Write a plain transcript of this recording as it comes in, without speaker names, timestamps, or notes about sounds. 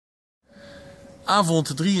Avond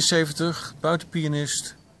 73,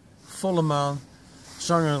 buitenpianist, volle maan,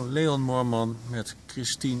 zanger Leon Moorman met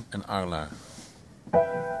Christine en Arla.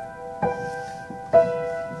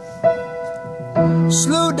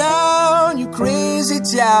 Slow down, you crazy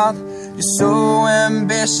child. You're so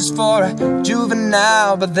ambitious for a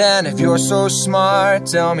juvenile. But then if you're so smart,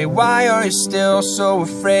 tell me why are you still so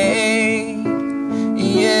afraid?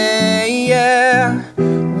 Yeah, yeah.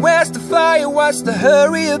 Where's the fire, what's the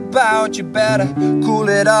hurry about? You better cool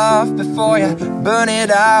it off before you burn it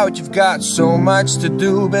out. You've got so much to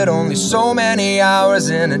do, but only so many hours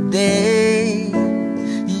in a day.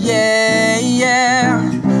 Yeah, yeah.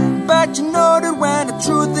 But you know that when the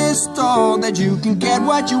truth is told, that you can get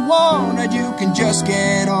what you want, or you can just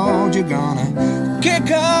get old. You're gonna kick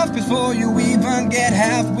off before you even get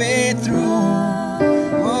halfway through.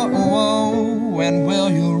 Whoa, whoa, when will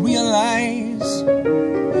you realize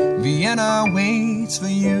Vienna waits for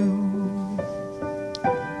you?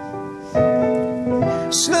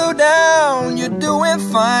 Slow down, you're doing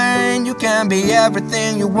fine. You can be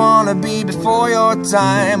everything you wanna be before your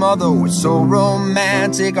time. Although it's so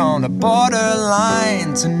romantic on the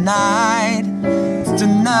borderline tonight.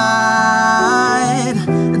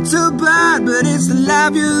 Too bad, but it's the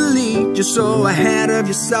life you lead. You're so ahead of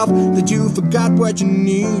yourself that you forgot what you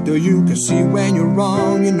need. Or you can see when you're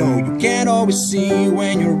wrong. You know you can't always see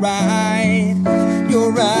when you're right.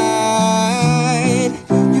 You're right.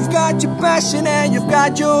 You've got your passion and you've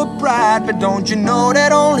got your pride, but don't you know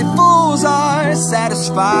that only fools are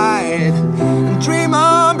satisfied? And dream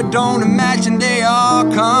on, but don't imagine they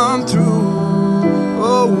all come true.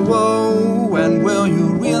 Oh, oh, when will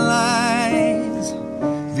you realize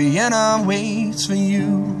Vienna waits for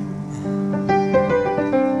you?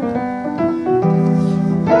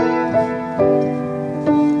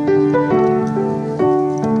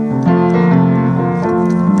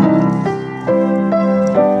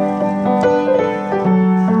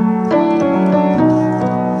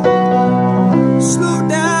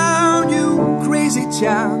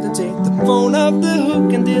 Child, to take the phone off the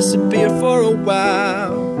hook and disappear for a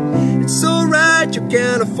while. It's alright, you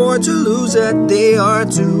can't afford to lose a day or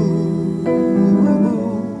two.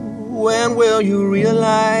 When will you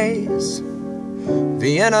realize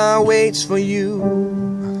Vienna waits for you?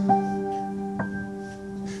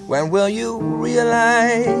 When will you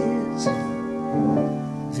realize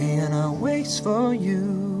Vienna waits for you?